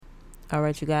All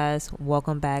right, you guys,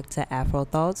 welcome back to Afro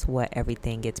Thoughts, where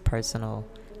everything gets personal.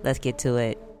 Let's get to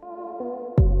it.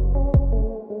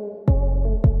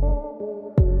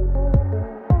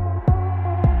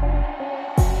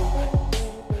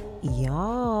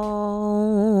 Y'all,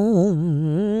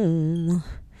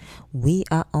 we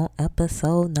are on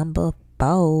episode number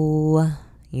 4.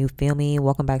 You feel me?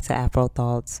 Welcome back to Afro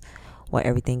Thoughts, where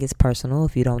everything gets personal.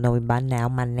 If you don't know me by now,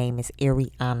 my name is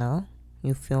Ariana.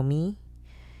 You feel me?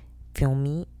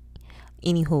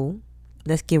 Anywho,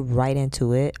 let's get right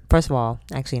into it. First of all,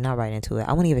 actually not right into it,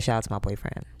 I want to give a shout out to my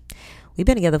boyfriend. We've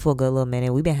been together for a good little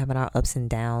minute. We've been having our ups and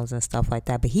downs and stuff like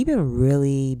that, but he been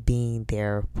really being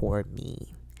there for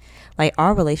me. Like,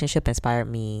 our relationship inspired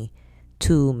me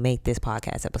to make this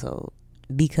podcast episode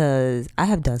because I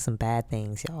have done some bad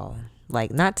things, y'all.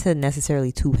 Like, not to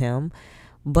necessarily to him,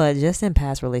 but just in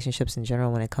past relationships in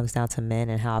general when it comes down to men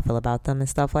and how I feel about them and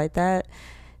stuff like that.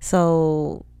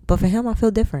 So, but for him, I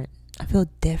feel different. I feel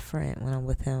different when I'm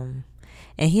with him.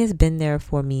 And he has been there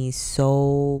for me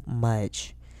so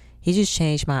much. He just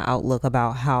changed my outlook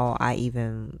about how I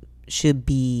even should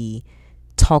be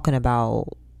talking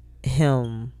about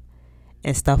him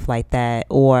and stuff like that,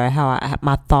 or how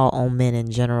my thought on men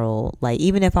in general. Like,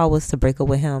 even if I was to break up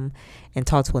with him and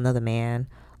talk to another man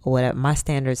or whatever, my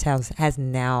standards has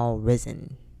now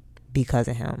risen because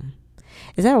of him.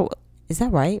 Is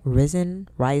that right? Rising.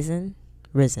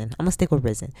 I'm gonna stick with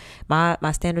risen.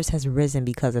 My standards has risen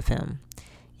because of him,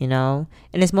 you know,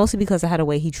 and it's mostly because of how the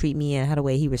way he treat me and how the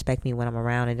way he respect me when I'm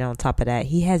around. And then on top of that,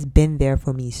 he has been there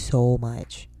for me so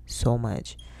much.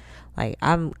 Like,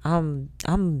 I'm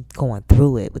going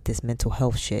through it with this mental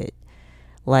health shit.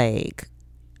 Like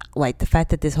the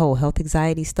fact that this whole health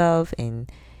anxiety stuff, and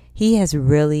he has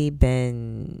really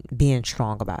been being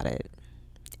strong about it.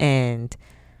 And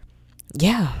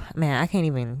yeah, man, I can't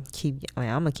even I'm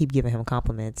gonna keep giving him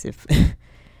compliments. If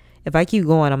I keep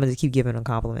going, I'm gonna just keep giving him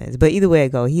compliments. But either way I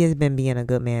go, he has been being a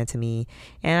good man to me,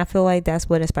 and I feel like that's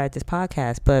what inspired this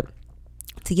podcast. But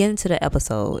to get into the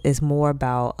episode, is more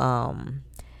about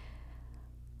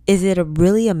is it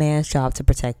really a man's job to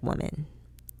protect women?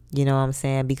 You know what I'm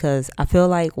saying? Because I feel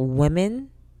like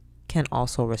women can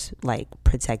also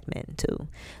protect men too.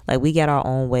 Like, we got our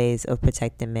own ways of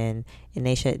protecting men, and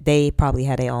they probably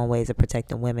had their own ways of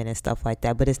protecting women and stuff like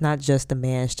that. But it's not just the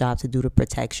man's job to do the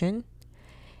protection.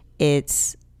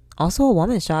 It's also a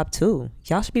woman's job too.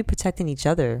 Y'all should be protecting each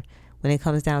other when it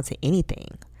comes down to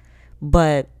anything.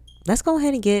 But let's go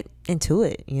ahead and get into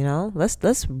it, you know?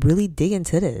 Let's really dig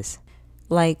into this.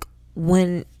 Like,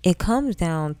 when it comes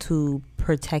down to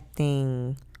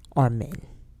protecting our men,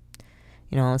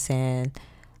 you know what I'm saying?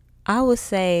 I would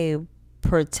say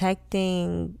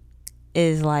protecting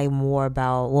is like more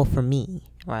about, well, for me,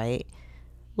 right?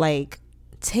 Like,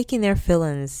 taking their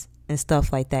feelings and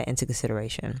stuff like that into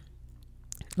consideration.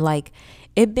 Like,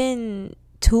 it been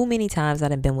too many times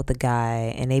that I've been with a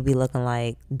guy and they be looking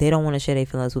like they don't want to share their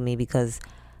feelings with me because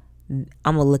I'm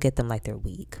gonna look at them like they're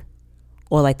weak,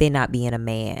 or like they not being a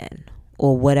man,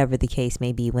 or whatever the case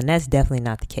may be, when that's definitely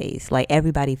not the case. Like,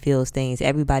 everybody feels things.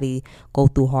 Everybody go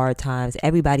through hard times.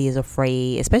 Everybody is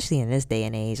afraid, especially in this day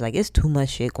and age. Like, it's too much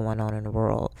shit going on in the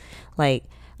world. Like,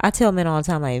 I tell men all the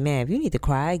time, like, man, if you need to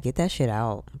cry, get that shit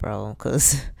out, bro.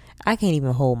 Because I can't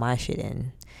even hold my shit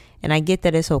in. And I get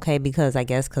that it's okay because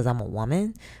I'm a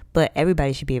woman. But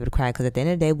everybody should be able to cry, because at the end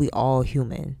of the day, we all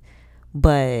human.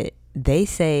 But they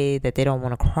say that they don't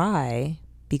want to cry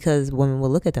because women will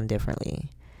look at them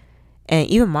differently. And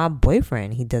even my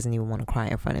boyfriend, he doesn't even want to cry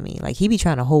in front of me. Like, he be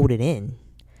trying to hold it in.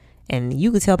 And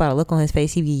you could tell by the look on his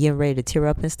face, he be getting ready to tear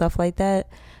up and stuff like that.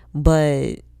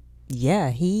 But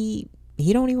yeah, he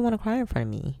don't even want to cry in front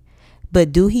of me.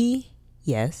 But do he?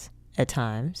 Yes, at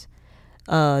times.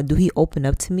 Do he open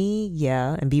up to me?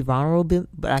 Yeah. And be vulnerable,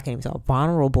 but I can't even talk,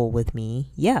 vulnerable with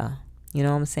me? Yeah. You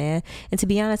know what I'm saying? And to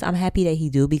be honest, I'm happy that he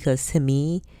do, because to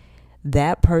me,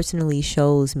 that personally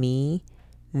shows me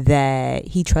that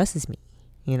he trusts me.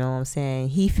 You know what I'm saying?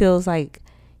 He feels like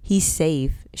he's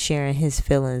safe sharing his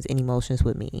feelings and emotions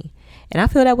with me. And I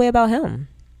feel that way about him,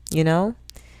 you know?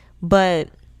 But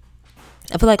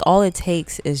I feel like all it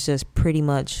takes is just pretty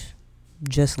much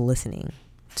just listening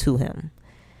to him.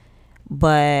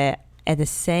 But at the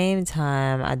same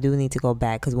time, I do need to go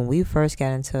back, because when we first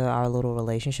got into our little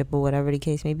relationship or whatever the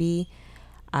case may be,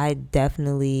 I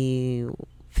definitely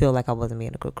feel like I wasn't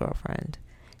being a good girlfriend.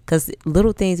 Because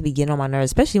little things be getting on my nerves,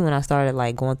 especially when I started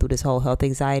like going through this whole health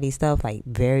anxiety stuff. Like,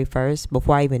 very first,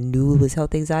 before I even knew it was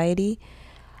health anxiety,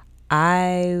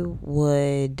 I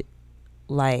would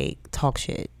like talk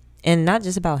shit. And not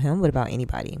just about him, but about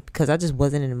anybody. Because I just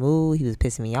wasn't in the mood. He was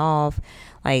pissing me off.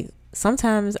 Like,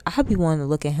 sometimes I be wanting to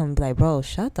look at him and be like, bro,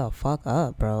 shut the fuck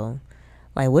up, bro.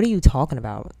 Like, what are you talking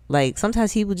about? Like,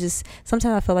 sometimes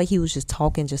I feel like he was just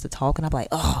talking just to talk. And I'm like,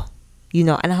 oh,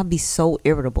 and I'll be so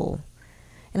irritable.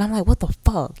 And I'm like, what the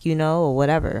fuck, or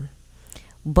whatever.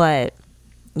 But,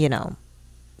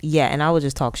 yeah, and I would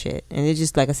just talk shit. And it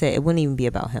just, like I said, it wouldn't even be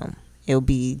about him.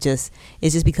 It's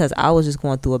just because I was just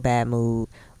going through a bad mood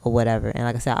or whatever. And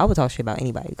like I said, I would talk shit about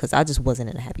anybody because I just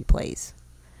wasn't in a happy place.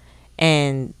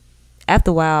 And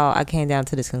after a while, I came down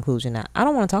to this conclusion that I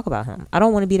don't want to talk about him. I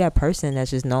don't want to be that person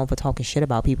that's just known for talking shit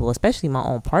about people, especially my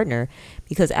own partner.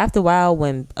 Because after a while,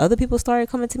 when other people started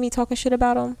coming to me talking shit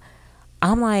about him,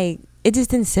 I'm like, it just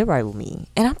didn't sit right with me.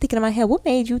 And I'm thinking in my head, what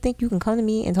made you think you can come to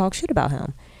me and talk shit about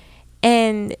him?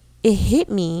 And it hit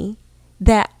me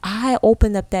that I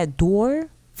opened up that door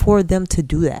for them to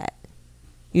do that.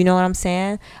 You know what I'm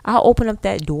saying? I opened up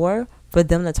that door for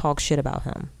them to talk shit about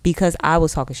him because I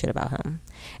was talking shit about him.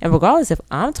 And regardless if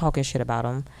I'm talking shit about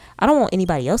him, I don't want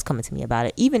anybody else coming to me about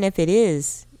it. Even if it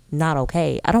is not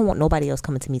okay, I don't want nobody else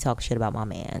coming to me talking shit about my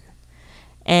man.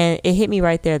 And it hit me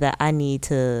right there that I need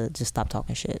to just stop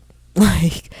talking shit.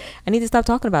 Like, I need to stop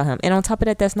talking about him. And on top of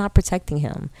that, that's not protecting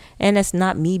him. And that's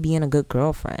not me being a good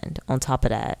girlfriend on top of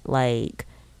that. Like,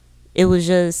 it was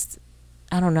just,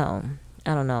 I don't know.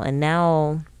 And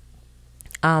now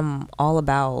I'm all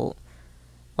about,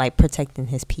 like, protecting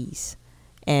his peace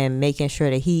and making sure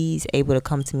that he's able to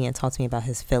come to me and talk to me about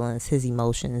his feelings, his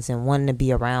emotions, and wanting to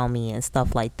be around me and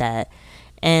stuff like that.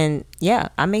 And yeah,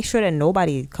 I make sure that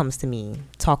nobody comes to me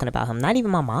talking about him. Not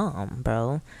even my mom,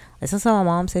 bro. Like, sometimes my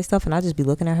mom say stuff and I just be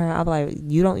looking at her. I'll be like,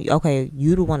 you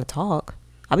don't want to talk.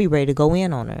 I'll be ready to go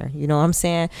in on her. You know what I'm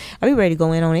saying? I'll be ready to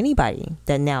go in on anybody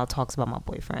that now talks about my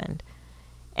boyfriend.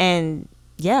 And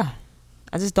yeah,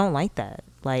 I just don't like that.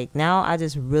 Like, now I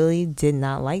just really did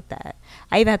not like that.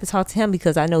 I even had to talk to him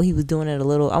because I know he was doing it a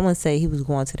little. I wouldn't say he was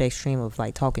going to the extreme of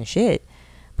like talking shit,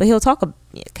 but he'll talk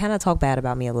bad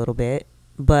about me a little bit,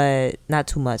 but not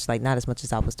too much, like not as much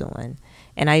as I was doing.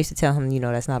 And I used to tell him,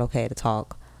 that's not okay to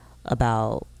talk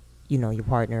about, your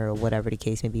partner or whatever the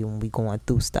case may be when we going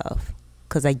through stuff.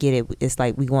 Because I get it. It's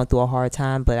like we going through a hard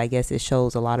time, but I guess it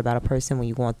shows a lot about a person when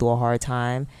you're going through a hard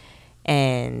time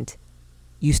and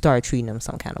you start treating them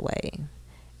some kind of way.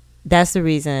 That's the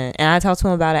reason. And I talked to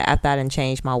him about it after I didn't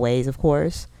change my ways, of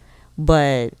course.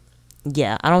 But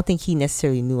yeah, I don't think he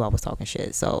necessarily knew I was talking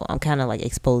shit. So I'm kind of like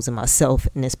exposing myself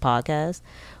in this podcast.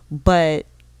 But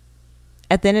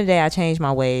at the end of the day, I changed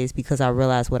my ways because I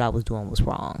realized what I was doing was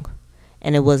wrong.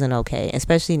 And it wasn't okay.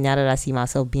 Especially now that I see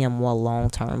myself being more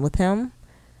long-term with him.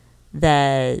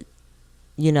 That,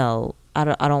 I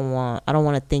don't want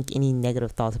to think any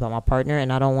negative thoughts about my partner.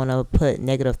 And I don't want to put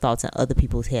negative thoughts in other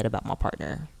people's head about my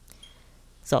partner.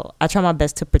 So I try my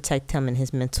best to protect him in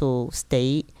his mental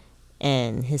state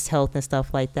and his health and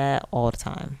stuff like that all the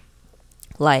time.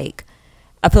 Like,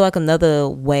 I feel like another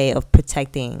way of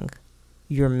protecting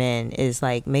your men is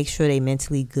like make sure they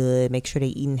mentally good, make sure they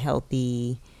eating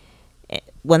healthy.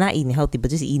 Well, not eating healthy, but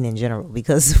just eating in general.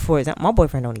 Because, for example, my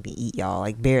boyfriend don't even eat, y'all,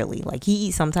 like barely. Like, he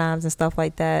eats sometimes and stuff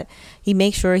like that. He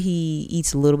makes sure he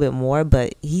eats a little bit more,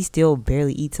 but he still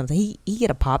barely eats something. He get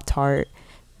a Pop-Tart,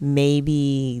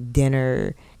 maybe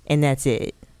dinner, and that's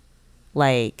it.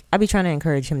 Like, I be trying to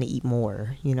encourage him to eat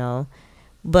more,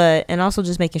 but, and also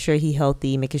just making sure he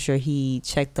healthy, making sure he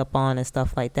checked up on and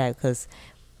stuff like that. Because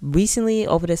recently,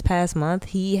 over this past month,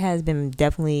 he has been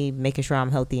definitely making sure I'm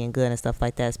healthy and good and stuff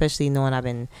like that, especially knowing I've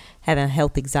been having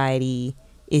health anxiety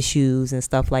issues and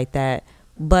stuff like that.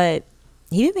 But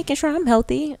he been making sure I'm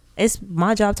healthy. It's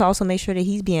my job to also make sure that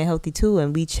he's being healthy too,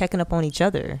 and we checking up on each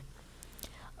other.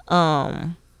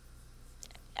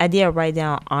 I did write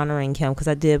down honoring him because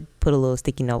I did put a little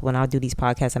sticky note. When I do these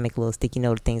podcasts, I make a little sticky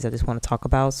note of things I just want to talk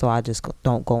about, so I just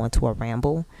don't go into a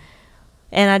ramble.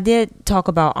 And I did talk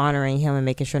about honoring him and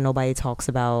making sure nobody talks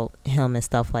about him and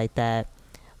stuff like that.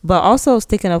 But also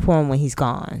sticking up for him when he's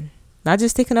gone. Not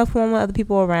just sticking up for him when other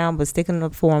people are around, but sticking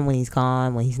up for him when he's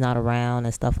gone, when he's not around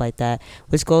and stuff like that.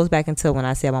 Which goes back into when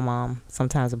I said my mom.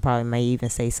 Sometimes I probably may even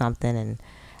say something and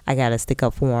I got to stick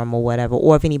up for him or whatever.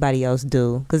 Or if anybody else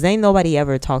do. Because ain't nobody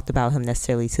ever talked about him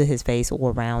necessarily to his face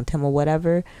or around him or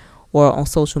whatever. Or on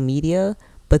social media.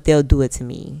 But they'll do it to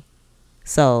me.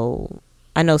 So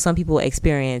I know some people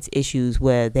experience issues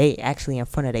where they actually in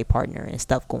front of their partner and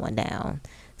stuff going down.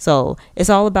 So it's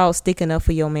all about sticking up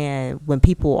for your man when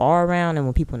people are around and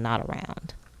when people not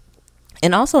around.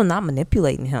 And also not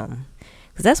manipulating him.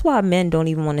 Because that's why men don't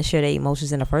even want to share their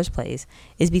emotions in the first place.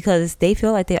 Is because they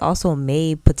feel like they also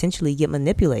may potentially get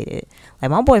manipulated.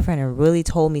 Like my boyfriend really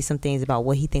told me some things about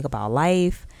what he think about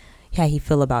life. how he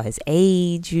feel about his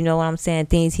age, you know what I'm saying?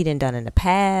 Things he done in the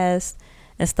past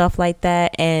and stuff like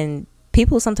that. And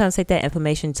people sometimes take that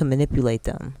information to manipulate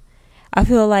them. I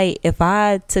feel like if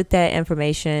I took that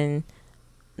information,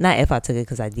 not if I took it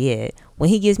because I did, when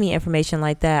he gives me information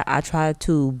like that, I try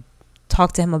to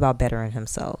talk to him about bettering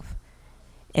himself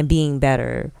and being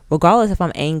better. Regardless if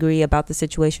I'm angry about the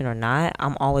situation or not,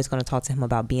 I'm always going to talk to him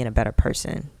about being a better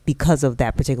person because of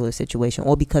that particular situation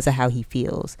or because of how he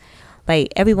feels.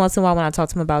 Like every once in a while when I talk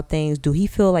to him about things, do he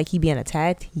feel like he being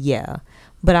attacked? Yeah.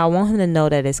 But I want him to know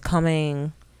that it's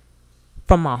coming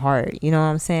from my heart. You know what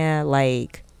I'm saying?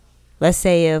 Like, let's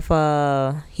say if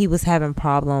he was having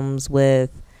problems with,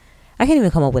 I can't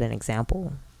even come up with an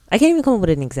example.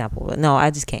 No, I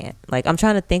just can't. Like, I'm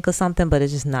trying to think of something, but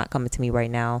it's just not coming to me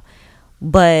right now.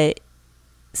 But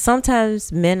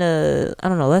sometimes men, I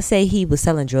don't know, let's say he was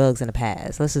selling drugs in the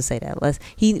past. Let's just say that.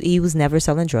 He was never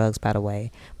selling drugs, by the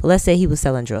way. But let's say he was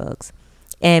selling drugs.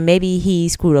 And maybe he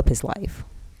screwed up his life,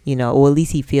 you know, or at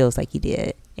least he feels like he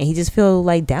did. And he just feels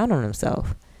like down on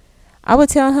himself. I would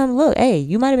tell him, look, hey,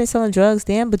 you might have been selling drugs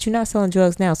then, but you're not selling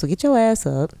drugs now. So get your ass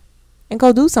up and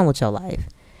go do something with your life.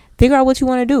 Figure out what you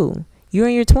want to do. You're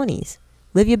in your 20s.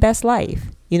 Live your best life.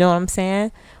 You know what I'm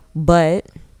saying? But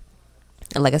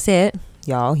like I said,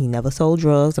 y'all, he never sold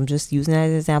drugs. I'm just using that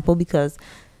as an example because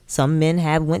some men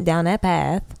have went down that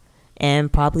path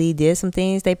and probably did some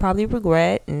things they probably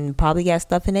regret and probably got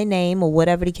stuff in their name or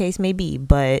whatever the case may be.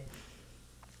 But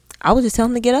I would just tell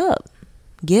him to get up.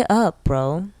 Get up,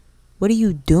 bro. What are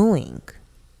you doing?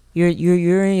 You're in your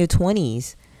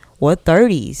 20s or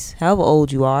 30s, however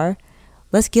old you are.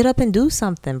 Let's get up and do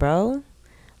something, bro.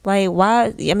 Like,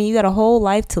 why? I mean, you got a whole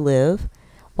life to live.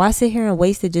 Why sit here and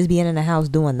waste it just being in the house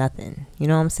doing nothing? You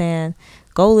know what I'm saying?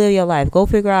 Go live your life. Go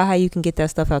figure out how you can get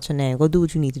that stuff out your name. Go do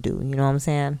what you need to do. You know what I'm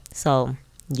saying? So,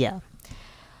 yeah.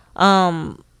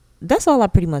 That's all I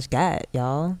pretty much got,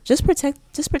 y'all. Just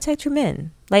protect your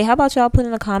men. Like, how about y'all put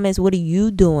in the comments, what are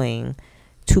you doing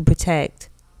to protect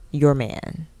your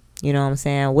man? You know what I'm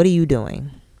saying? What are you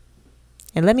doing?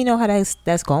 And let me know how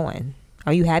that's going.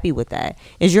 Are you happy with that?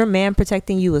 Is your man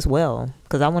protecting you as well?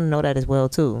 Because I want to know that as well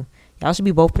too. Y'all should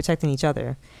be both protecting each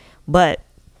other. But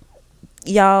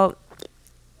y'all,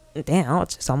 damn, I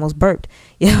just almost burped.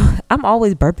 Yeah, I'm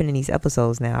always burping in these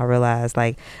episodes now. I realize,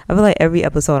 like, I feel like every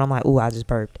episode I'm like, ooh, I just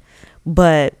burped.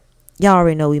 But y'all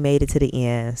already know we made it to the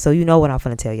end, so you know what I'm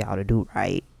gonna tell y'all to do,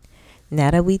 right? Now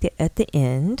that we at the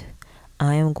end,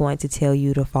 I am going to tell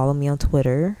you to follow me on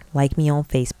Twitter, like me on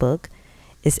Facebook.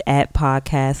 It's at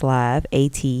Podcast Live,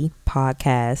 AT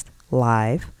Podcast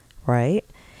Live, right?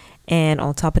 And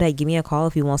on top of that, give me a call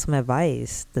if you want some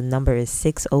advice. The number is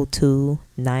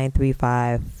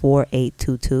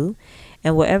 602-935-4822.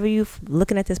 And wherever you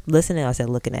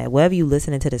wherever you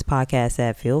listening to this podcast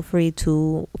at, feel free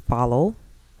to follow,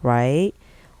 right?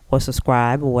 Or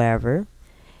subscribe or wherever.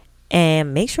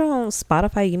 And make sure on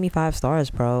Spotify you give me 5 stars,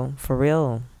 bro. For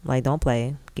real. Like, don't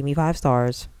play. Give me 5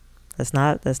 stars. Let's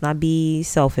not be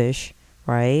selfish,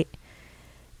 right?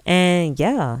 And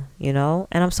yeah, you know,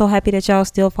 and I'm so happy that y'all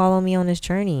still follow me on this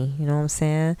journey. You know what I'm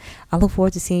saying? I look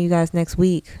forward to seeing you guys next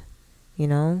week. You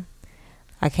know,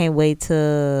 I can't wait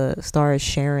to start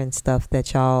sharing stuff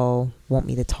that y'all want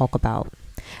me to talk about.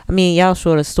 I mean, y'all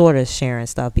sort of sharing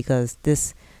stuff because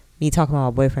me talking about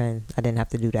my boyfriend, I didn't have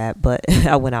to do that, but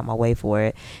I went out my way for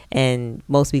it. And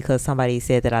mostly because somebody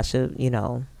said that I should, you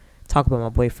know, talk about my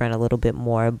boyfriend a little bit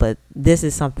more. But this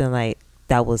is something like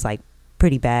that was like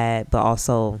pretty bad, but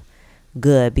also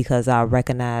good because I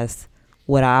recognized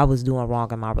what I was doing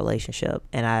wrong in my relationship,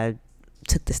 and I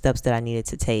took the steps that I needed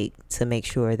to take to make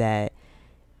sure that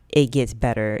it gets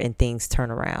better and things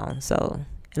turn around. So,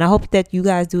 and I hope that you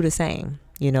guys do the same,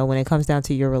 you know, when it comes down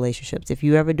to your relationships. If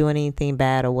you ever doing anything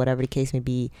bad or whatever the case may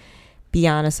be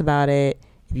honest about it.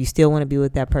 If you still want to be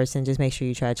with that person, just make sure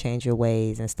you try to change your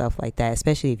ways and stuff like that,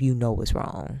 especially if you know what's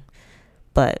wrong.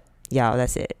 But y'all,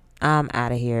 that's it. I'm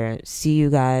out of here. See you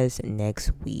guys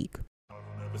next week. I'll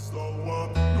never slow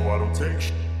up. No, I don't take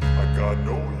shit. I got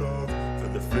no love for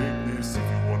the fakeness. If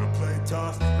you wanna play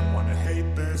tough and wanna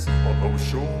hate this, I'll always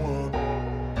show up.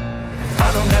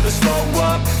 I don't ever slow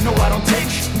up. No, I don't take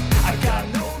shit.